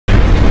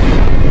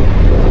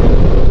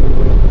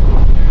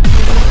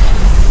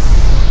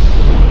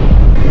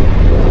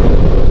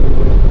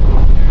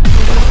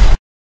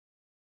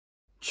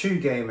True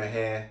Gamer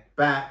here,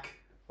 back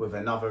with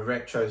another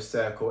Retro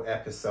Circle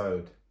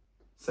episode.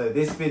 So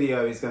this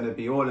video is going to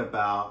be all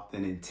about the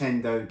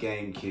Nintendo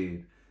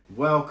GameCube.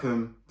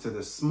 Welcome to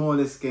the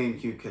smallest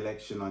GameCube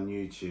collection on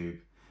YouTube.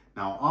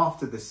 Now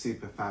after the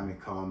Super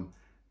Famicom,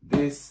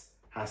 this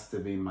has to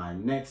be my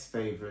next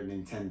favourite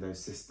Nintendo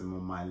system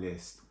on my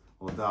list,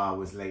 although I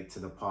was late to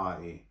the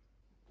party.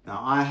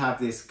 Now I have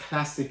this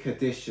classic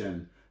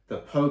edition, the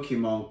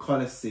Pokemon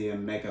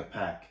Colosseum Mega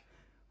Pack,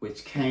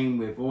 which came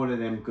with all of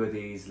them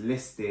goodies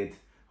listed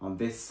on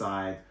this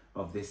side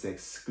of this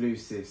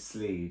exclusive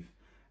sleeve.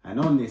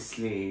 And on this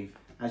sleeve,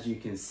 as you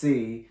can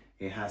see,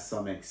 it has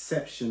some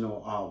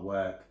exceptional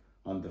artwork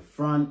on the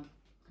front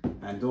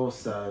and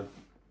also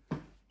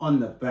on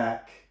the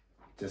back.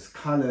 Just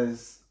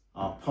colours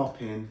are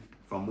popping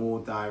from all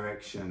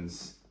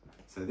directions.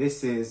 So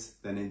this is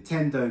the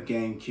Nintendo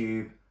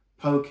GameCube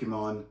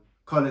Pokemon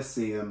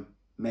Colosseum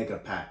Mega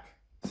Pack.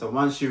 So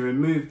once you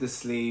remove the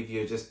sleeve,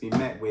 you'll just be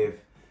met with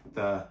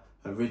the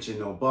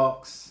original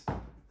box,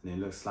 and it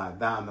looks like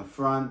that on the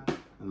front,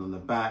 and on the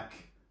back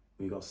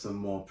we got some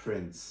more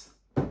prints.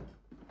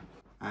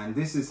 And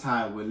this is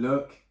how it will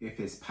look if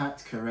it's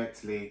packed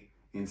correctly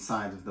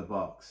inside of the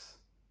box.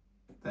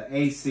 The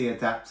AC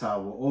adapter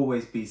will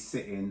always be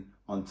sitting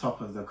on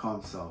top of the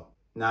console.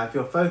 Now if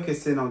you're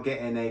focusing on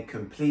getting a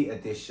complete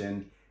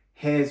edition,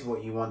 here's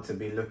what you want to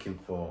be looking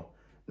for.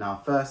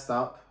 Now first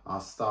up,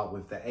 I'll start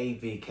with the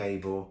AV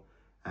cable,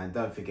 and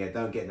don't forget,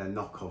 don't get the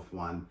knockoff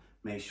one.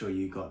 Make sure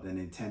you got the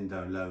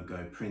Nintendo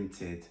logo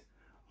printed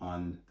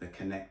on the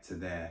connector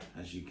there,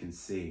 as you can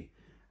see.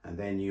 And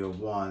then you'll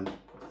want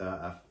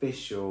the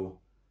official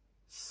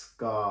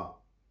SCART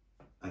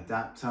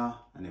adapter,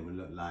 and it will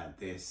look like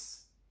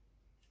this.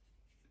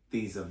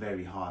 These are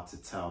very hard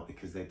to tell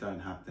because they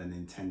don't have the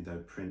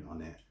Nintendo print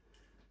on it.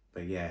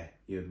 But yeah,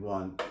 you'd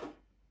want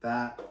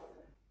that.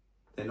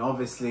 Then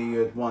obviously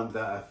you'd want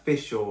the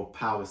official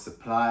power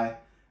supply,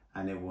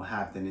 and it will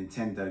have the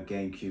Nintendo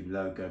GameCube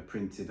logo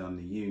printed on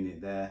the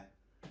unit there,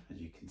 as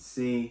you can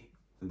see.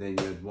 And then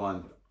you'd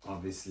want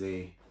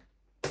obviously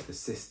the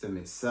system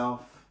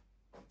itself,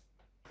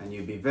 and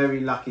you'd be very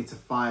lucky to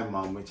find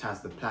one which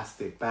has the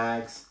plastic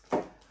bags.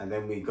 And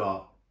then we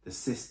got the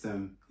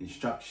system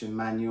instruction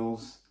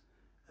manuals,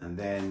 and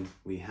then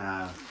we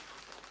have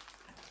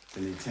the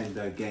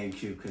Nintendo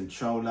GameCube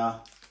controller.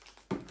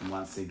 And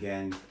once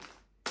again,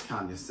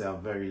 count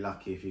yourself very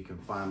lucky if you can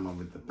find one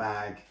with the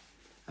bag.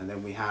 And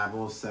then we have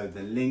also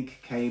the link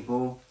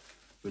cable,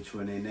 which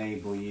will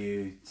enable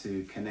you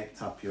to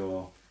connect up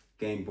your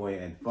Game Boy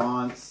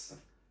Advance.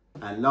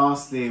 And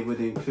lastly, it would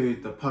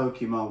include the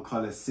Pokemon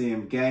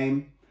Colosseum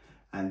game.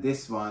 And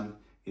this one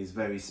is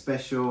very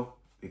special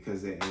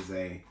because it is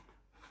a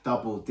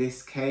double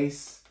disc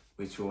case,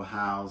 which will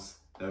house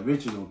the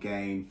original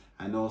game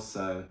and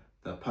also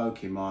the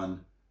Pokemon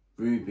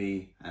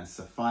Ruby and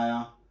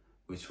Sapphire,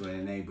 which will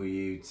enable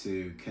you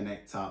to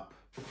connect up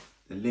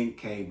the link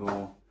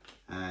cable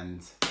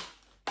and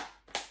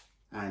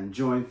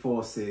join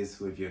forces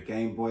with your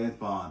Game Boy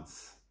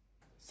Advance.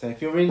 So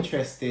if you're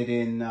interested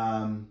in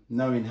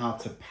knowing how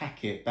to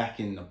pack it back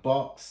in the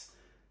box,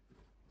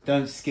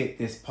 don't skip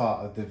this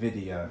part of the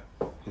video.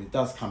 It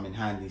does come in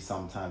handy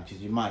sometimes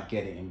because you might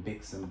get it in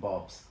bits and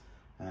bobs,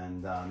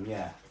 and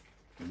yeah,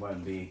 it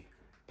won't be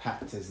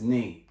packed as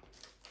neat.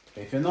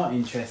 But if you're not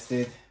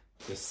interested,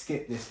 just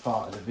skip this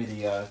part of the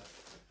video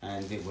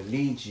and it will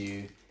lead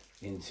you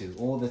into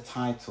all the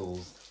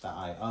titles that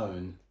I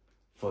own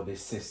for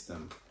this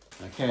system.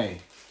 Okay,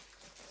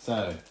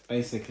 so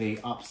basically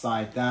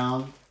upside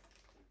down,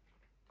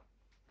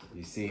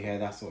 you see here,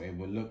 that's what it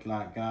would look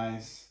like,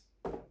 guys.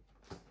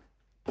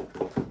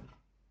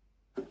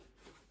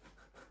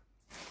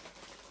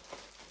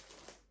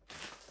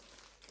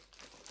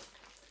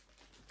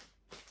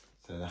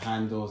 So the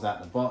handle's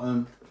at the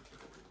bottom,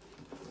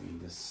 you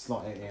just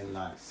slot it in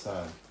like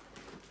so.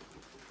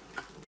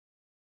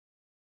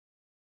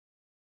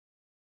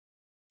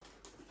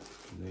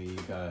 There you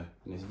go.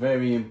 And it's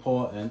very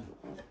important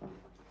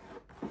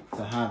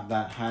to have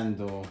that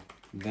handle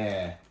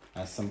there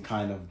as some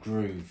kind of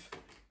groove,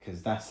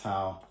 because that's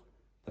how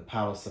the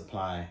power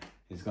supply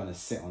is going to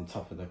sit on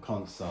top of the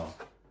console.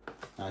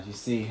 Now, as you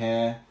see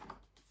here,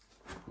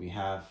 we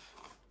have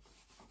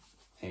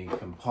a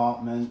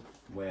compartment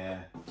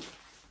where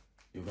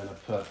you're going to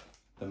put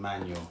the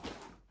manual.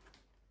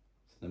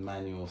 So the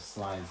manual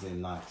slides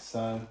in like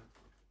so.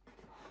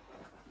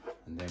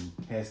 And then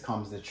here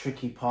comes the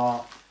tricky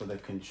part for the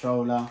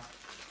controller.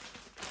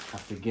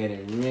 Have to get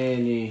it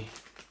really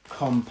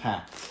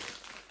compact.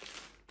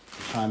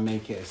 Try and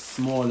make it as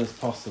small as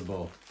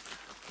possible.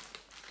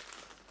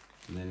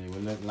 And then it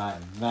will look like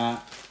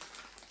that.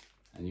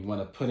 And you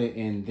want to put it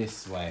in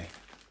this way.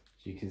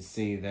 As you can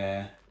see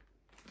there,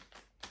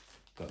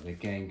 got the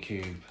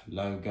GameCube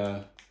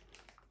logo,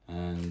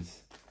 and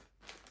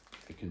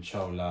the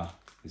controller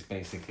is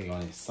basically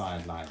on its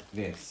side like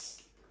this.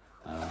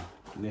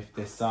 Lift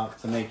this up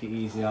to make it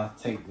easier,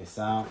 take this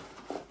out.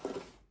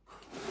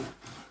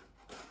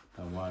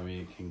 Don't worry,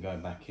 it can go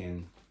back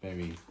in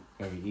very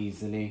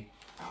easily.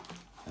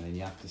 and then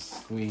you have to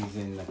squeeze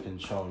in the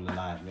controller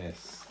like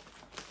this.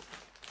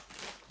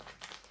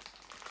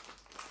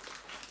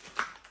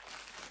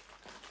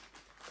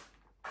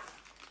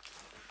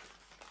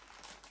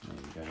 There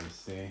you go, you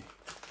see?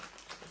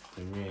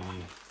 To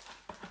really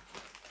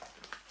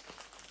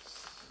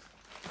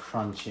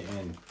crunch it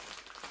in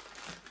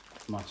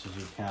as much as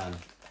you can.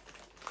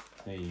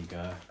 There you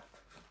go.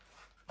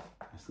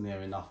 That's near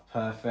enough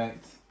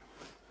perfect.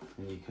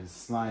 And you can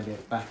slide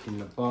it back in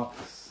the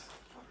box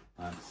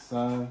like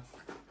so.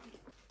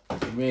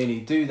 So really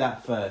do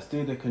that first.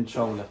 Do the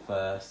controller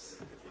first.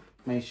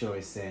 Make sure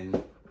it's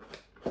in.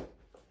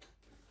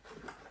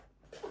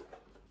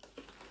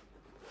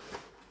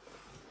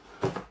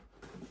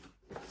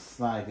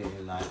 Slide it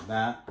in like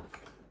that.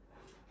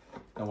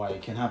 Don't worry, you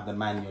can have the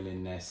manual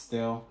in there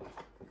still.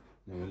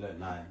 It will look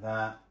like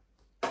that.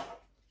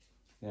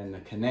 Then the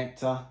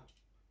connector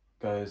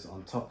goes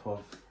on top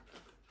of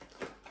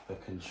the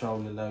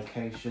controller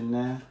location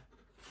there.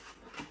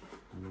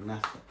 And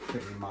that's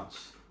pretty much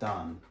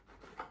done.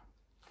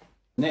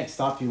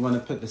 Next up, you want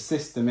to put the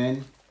system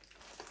in.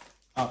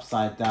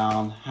 Upside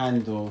down,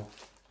 handle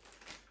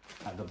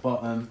at the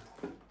bottom,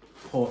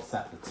 ports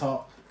at the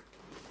top.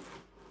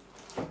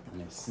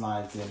 And it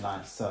slides in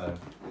like so.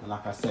 And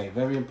like I say,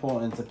 very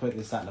important to put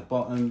this at the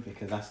bottom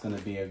because that's going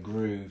to be a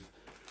groove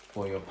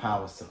for your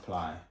power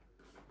supply.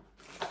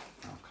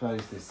 I'll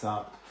close this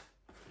up.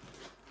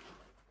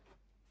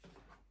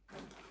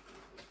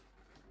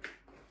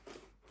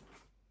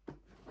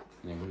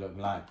 And it will look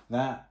like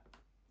that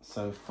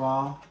so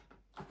far.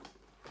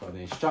 Got the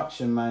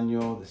instruction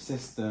manual, the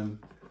system,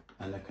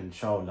 and the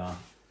controller.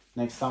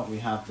 Next up we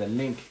have the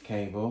link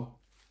cable.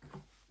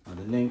 And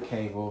the link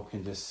cable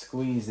can just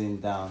squeeze in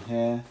down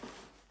here.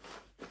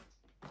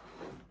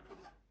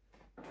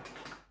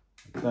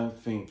 I don't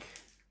think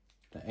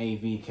the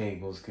AV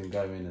cables can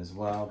go in as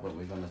well, but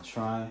we're going to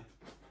try.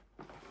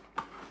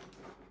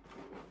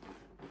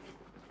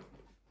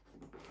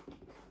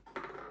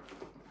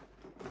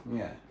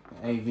 Yeah,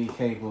 the AV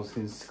cables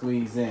can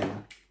squeeze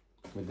in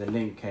with the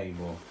link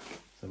cable.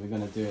 So we're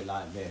going to do it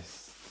like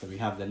this. So we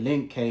have the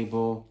link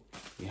cable,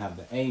 we have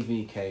the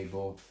AV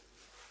cable,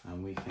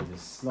 and we can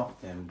just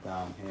slot them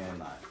down here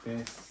like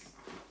this.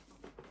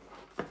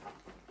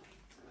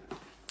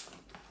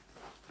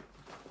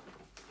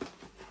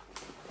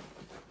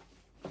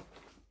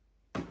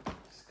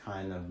 Just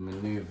kind of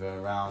maneuver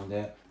around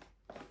it.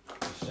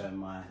 I'll show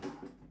my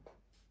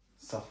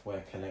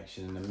software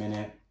collection in a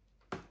minute.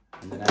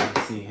 And then as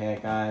you see here,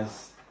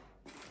 guys,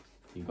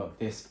 you've got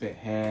this bit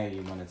here.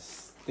 You want to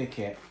stick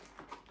it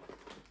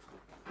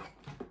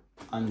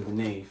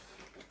underneath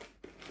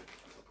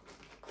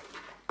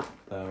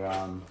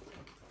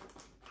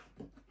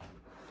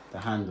the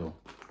handle.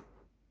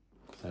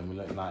 So we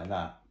look like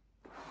that.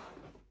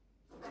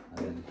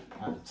 And then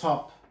at the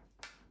top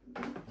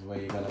is where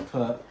you're going to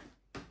put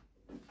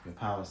your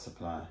power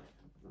supply.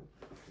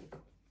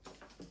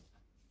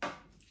 It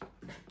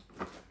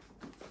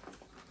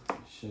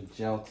should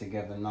gel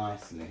together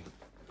nicely.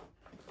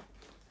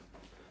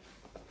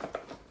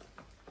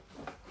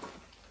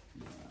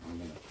 I'm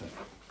going to put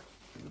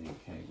the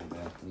link cable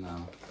there for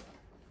now.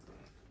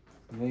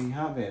 There you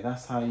have it.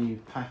 That's how you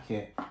pack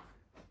it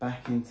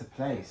back into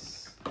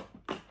place.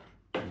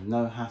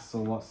 No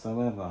hassle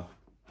whatsoever.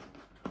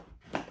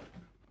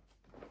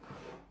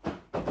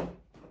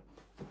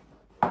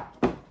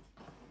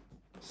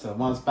 So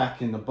once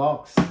back in the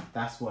box,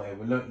 that's what it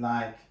will look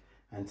like.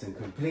 And to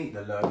complete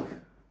the look,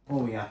 all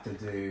we have to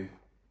do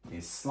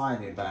is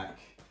slide it back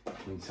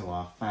into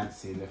our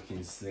fancy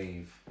looking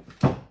sleeve.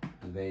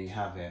 And there you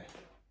have it.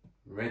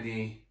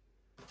 Ready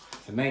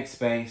to make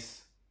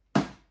space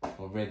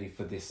or ready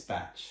for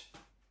dispatch.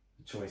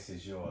 The choice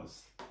is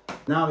yours.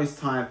 Now it's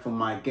time for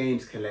my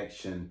games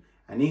collection,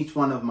 and each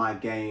one of my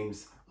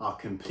games are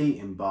complete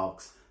in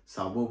box,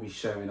 so I will be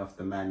showing off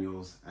the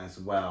manuals as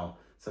well.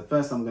 So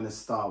first I'm going to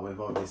start with,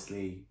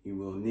 obviously you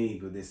will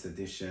need with this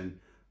edition,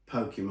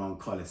 Pokemon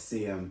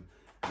Colosseum,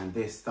 and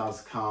this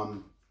does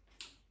come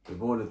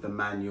with all of the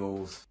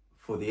manuals.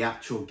 For the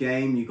actual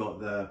game, you got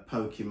the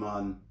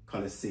Pokemon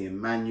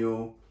Colosseum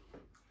manual,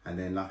 and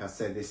then like I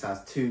said, this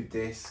has 2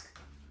 discs.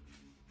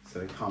 So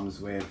it comes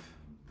with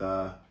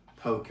the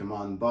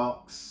Pokemon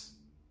box,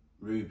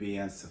 Ruby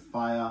and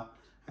Sapphire,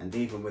 and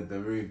even with the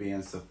Ruby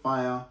and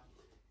Sapphire,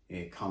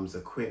 it comes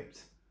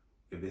equipped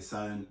with its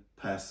own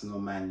personal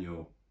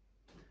manual.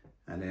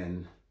 And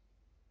then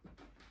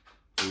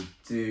we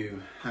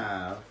do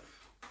have,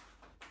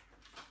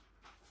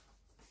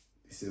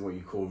 this is what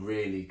you call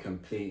really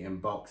complete in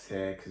box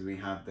here, because we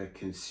have the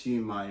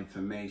consumer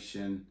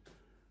information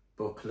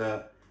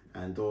booklet,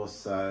 and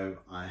also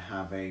I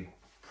have a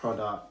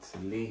product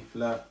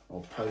leaflet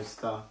or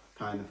poster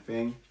kind of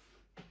thing,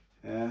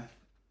 yeah,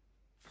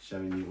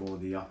 showing you all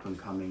the up and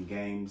coming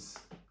games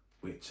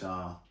which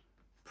are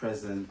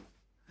present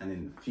and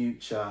in the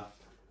future.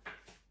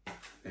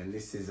 And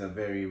this is a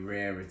very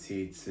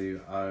rarity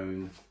to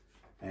own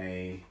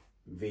a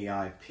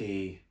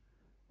VIP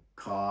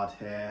card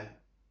here.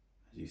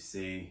 As you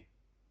see,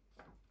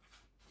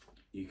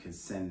 you can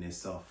send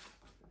this off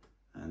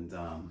and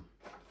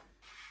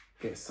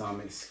get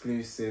some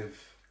exclusive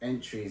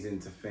entries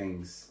into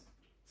things.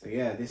 So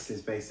yeah, this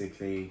is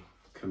basically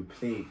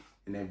complete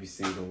in every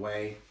single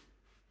way.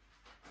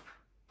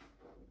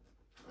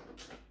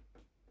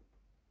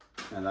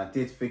 And I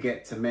did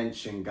forget to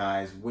mention,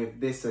 guys,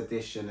 with this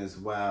edition as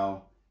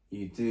well,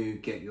 you do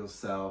get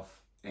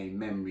yourself a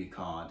memory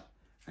card,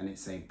 and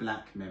it's a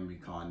black memory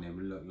card, and it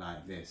will look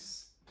like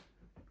this.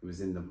 It was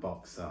in the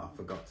box, so I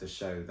forgot to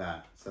show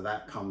that. So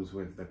that comes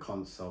with the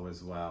console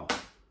as well.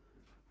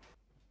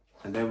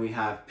 And then we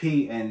have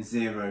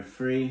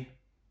PN03,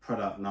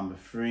 product number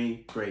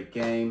 3, great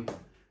game.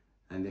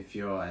 And if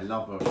you're a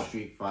lover of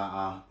Street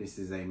Fighter, this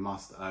is a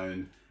must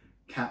own.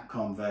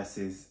 Capcom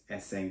versus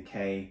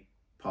SNK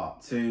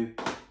Part 2.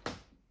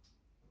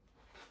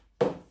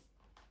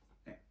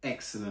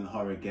 Excellent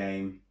horror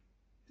game.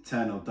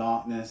 Eternal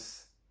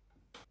Darkness.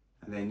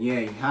 And then yeah,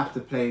 you have to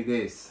play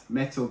this.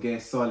 Metal Gear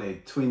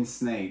Solid, Twin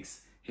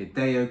Snakes,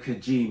 Hideo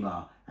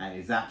Kojima at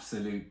his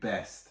absolute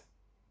best.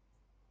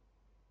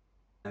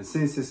 And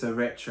since it's a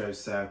retro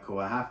circle,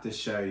 I have to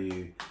show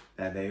you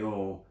that they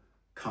all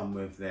come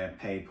with their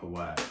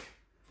paperwork.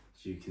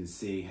 As you can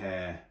see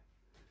here,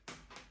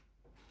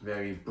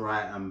 very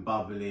bright and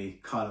bubbly,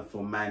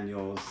 colourful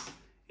manuals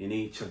in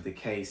each of the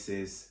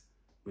cases,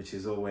 which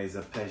is always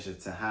a pleasure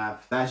to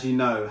have. As you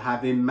know,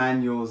 having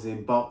manuals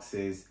in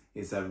boxes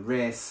is a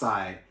rare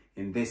sight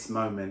in this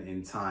moment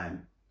in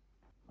time.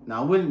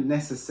 Now, I wouldn't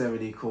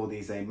necessarily call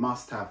these a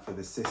must-have for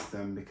the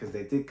system because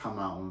they did come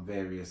out on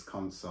various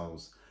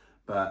consoles,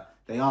 but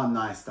they are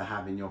nice to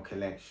have in your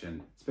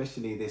collection,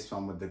 especially this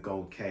one with the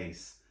gold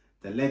case.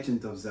 The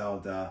Legend of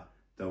Zelda,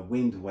 the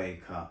Wind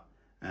Waker,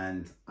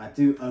 and I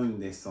do own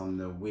this on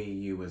the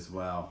Wii U as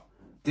well.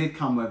 Did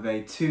come with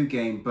a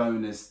 2-game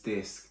bonus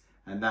disc,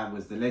 and that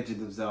was the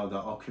Legend of Zelda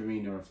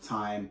Ocarina of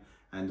Time,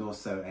 and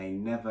also a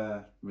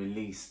never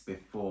released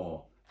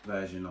before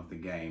version of the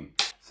game.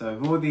 So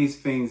with all these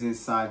things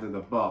inside of the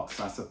box,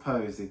 I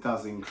suppose it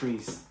does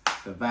increase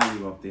the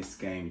value of this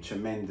game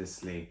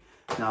tremendously.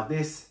 Now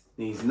this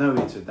needs no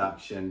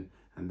introduction,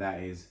 and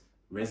that is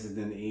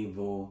Resident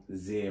Evil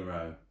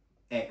 0.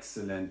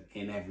 Excellent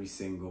in every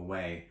single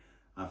way.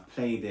 I've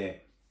played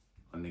it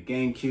on the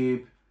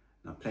GameCube,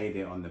 and I played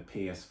it on the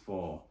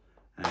PS4,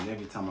 and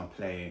every time I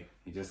play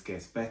it, it just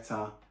gets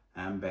better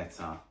and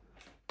better.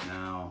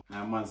 Now,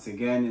 and once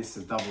again, it's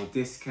a double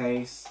disc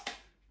case.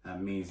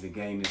 That means the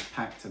game is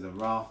packed to the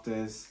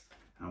rafters,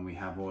 and we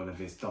have all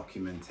of its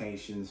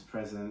documentations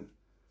present.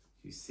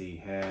 You see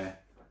here,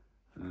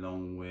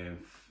 along with,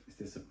 is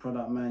this a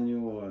product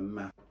manual or a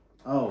map?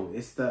 Oh,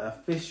 it's the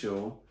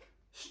official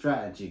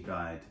strategy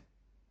guide,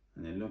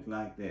 and it looked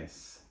like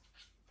this.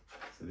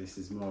 So this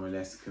is more or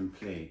less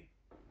complete.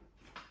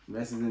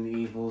 Resident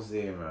Evil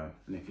 0,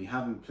 and if you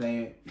haven't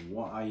played it,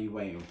 what are you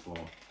waiting for,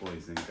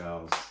 boys and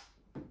girls?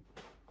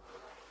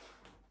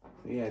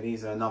 But yeah,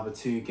 these are another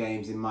 2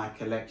 games in my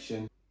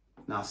collection.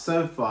 Now,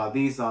 so far,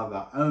 these are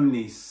the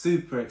only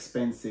super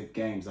expensive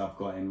games I've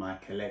got in my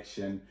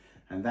collection,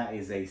 and that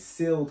is a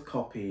sealed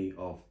copy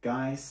of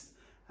Geist,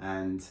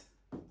 and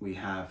we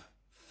have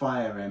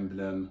Fire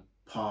Emblem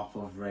Path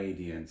of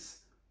Radiance,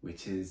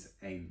 which is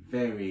a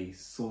very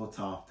sought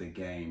after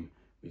game,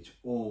 which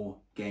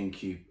all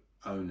GameCube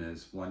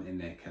owners want in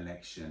their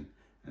collection.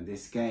 And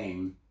this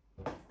game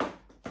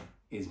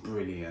is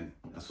brilliant.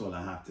 That's all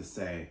I have to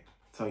say.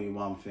 Tell you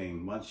one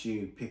thing, once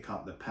you pick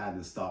up the pad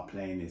and start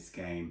playing this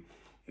game,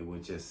 it will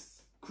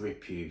just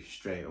grip you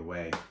straight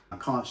away. I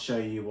can't show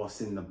you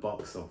what's in the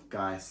box of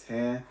Geist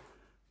here,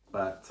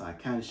 but I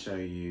can show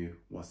you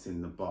what's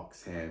in the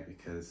box here,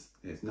 because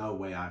there's no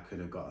way I could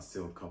have got a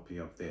sealed copy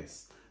of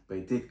this. But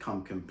it did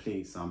come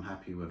complete, so I'm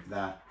happy with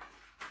that.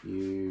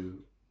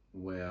 You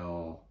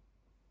will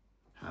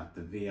have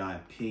the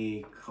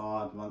VIP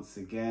card once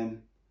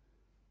again,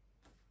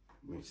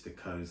 which the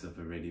codes have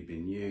already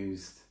been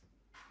used.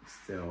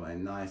 Still a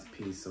nice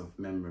piece of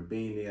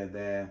memorabilia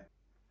there.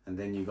 And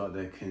then you got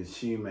the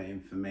consumer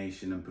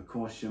information and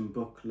precaution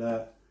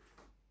booklet,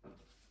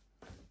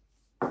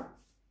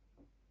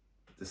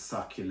 the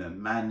succulent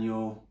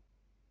manual,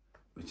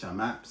 which I'm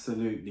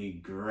absolutely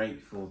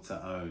grateful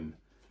to own,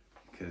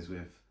 because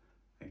with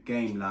a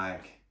game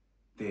like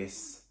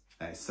this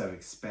that is so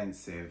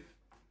expensive,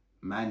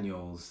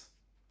 manuals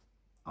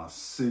are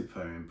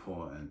super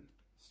important.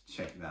 Let's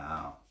check that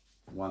out.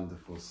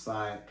 Wonderful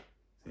site.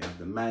 So you have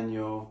the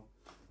manual,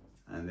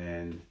 and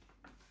then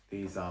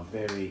these are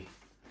very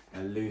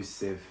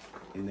elusive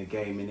in the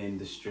gaming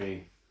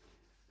industry,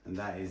 and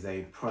that is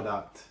a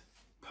product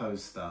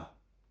poster.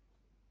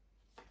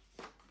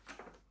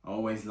 I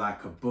always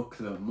like a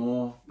booklet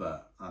more,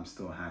 but I'm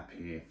still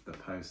happy if the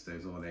poster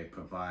is all they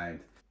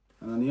provide.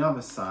 And on the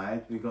other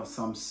side, we've got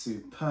some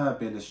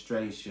superb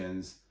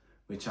illustrations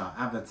which are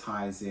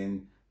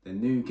advertising the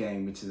new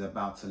game which is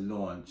about to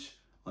launch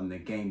on the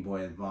Game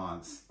Boy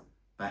Advance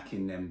back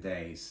in them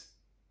days.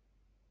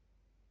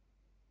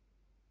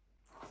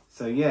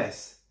 So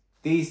yes,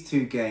 these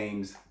 2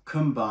 games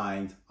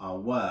combined are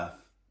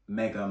worth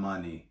mega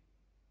money.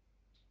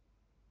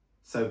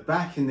 So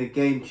back in the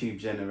GameCube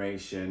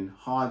generation,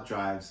 hard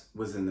drives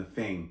wasn't a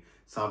thing.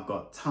 So I've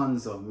got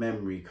tons of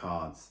memory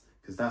cards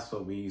because that's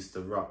what we used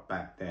to rock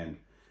back then.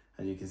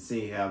 As you can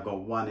see here, I've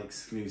got one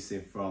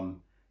exclusive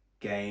from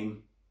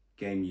Game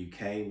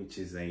UK, which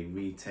is a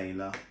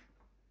retailer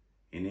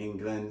in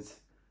England.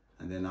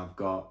 And then I've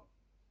got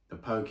the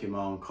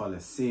Pokemon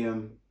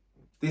Colosseum.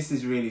 This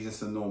is really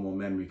just a normal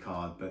memory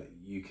card, but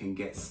you can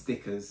get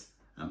stickers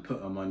and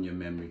put them on your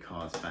memory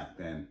cards back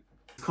then.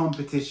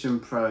 Competition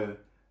Pro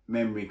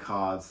memory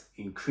cards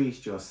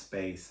increased your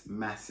space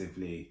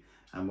massively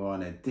and were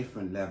on a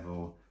different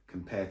level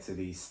compared to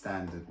these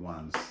standard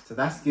ones. So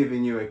that's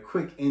giving you a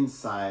quick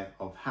insight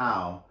of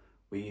how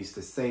we used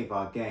to save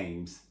our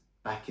games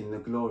back in the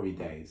glory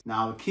days.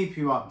 Now I'll keep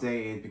you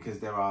updated because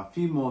there are a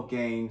few more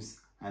games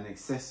and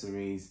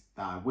accessories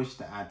that I wish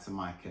to add to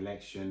my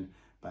collection,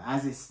 but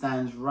as it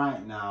stands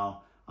right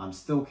now, I'm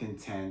still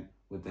content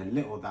with the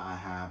little that I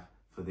have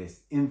for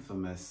this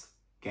infamous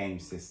game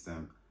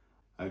system.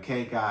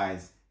 Okay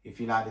guys, if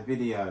you like the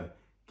video,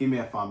 give me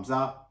a thumbs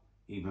up,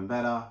 even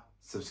better,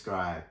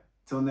 subscribe.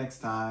 Till next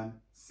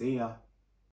time, see ya.